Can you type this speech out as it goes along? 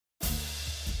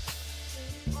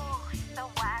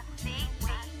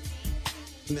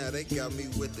Now they got me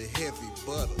with the heavy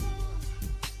butter.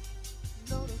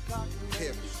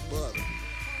 Heavy butter.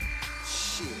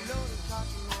 Shit.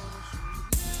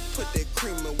 Put that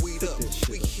cream and weed up.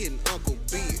 We hitting Uncle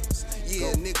Bill's.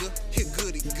 Yeah, nigga, hit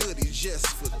goody just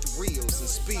for thrills and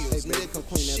spills. Hey, baby,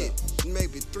 nigga, shit.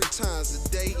 Maybe 3 times a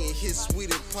day and hit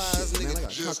sweetie pies. Shit, nigga, man, I gotta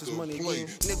count just this to money play.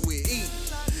 again. Nigga, we eat.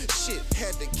 Shit,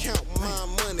 had to count my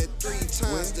money 3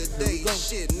 times today.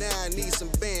 Shit, now I need some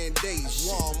band-aids.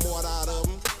 Walmart out of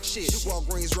them. Shit,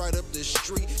 Walgreens right up the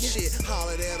street. Shit,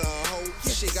 hollered at a hoe.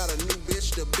 Shit, got a new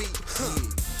bitch to beat.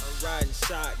 I'm riding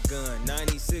shotgun,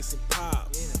 96 and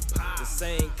pop. The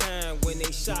same kind when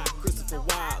they shot Christopher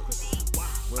Wallace.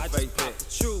 I just pop the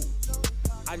truth.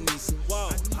 I need some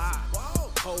walk.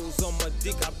 Hoes on my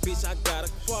dick, bitch, I got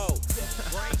a quote.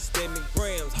 Stedman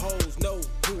grams, hoes know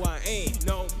who I am.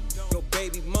 No, your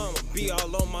baby mama be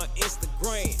all on my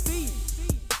Instagram.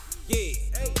 Yeah,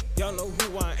 y'all know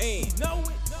who I am.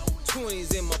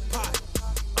 20s in my pocket,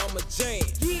 I'm a jam.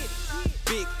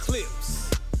 Big clips,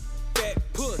 fat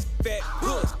puss.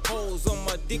 Hoes on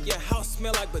my dick, your house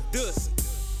smell like Badussi.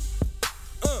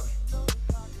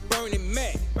 Burning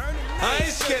Mac. I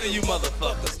ain't scared of you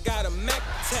motherfuckers. Got a Mac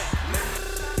attack.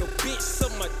 Your bitch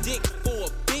suck my dick for a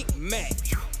Big Mac.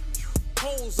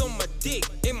 Hoes on my dick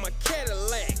in my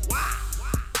Cadillac.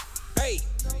 Hey,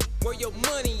 where your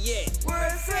money at? Where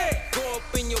is it? Go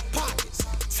up in your pockets,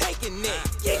 taking that.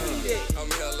 I'm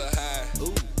hella high.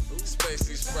 Space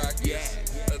these sprockets.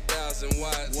 1,000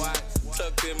 watts.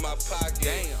 Tucked in my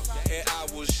pocket. And I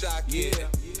will shock it.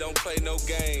 Don't play no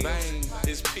game.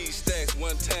 It's P Stakkz.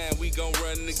 One time we gon'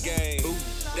 run the game.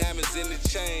 Diamonds in the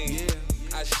chain.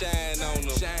 I shine on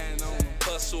them.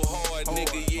 Hustle hard,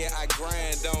 nigga. Yeah, I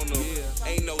grind on them.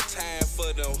 Ain't no time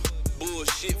for them.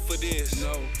 Bullshit for this.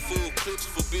 Full clips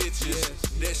for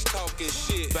bitches. That's talking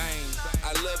shit.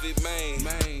 I love it,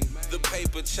 man. The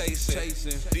paper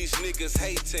chasing. These niggas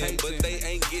hating, but they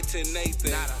ain't getting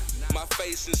Nathan. My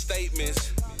face and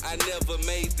statements, I never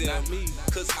made them.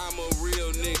 Cause I'm a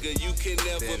real nigga, you can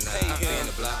never pay him. I'm in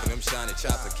the block and them shiny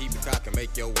chops, I keep it cock and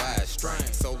make your eyes strain.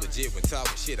 So legit when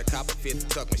talking shit, a copper fit to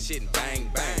tuck my shit and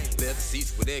bang bang. Leather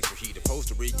seats with extra heat, a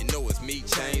poster read, you know it's me,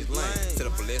 change lane. Set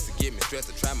up for less to get me stressed,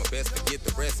 I try my best to get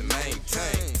the rest and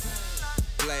maintain.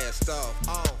 Blast off,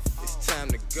 it's time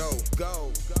to go.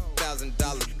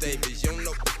 $1,000 d.davis, you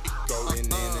know going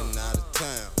in and out of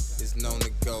town. It's known to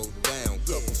go down.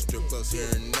 Couple strip clubs here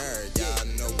and there. Y'all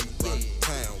know we run the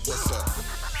town. What's up?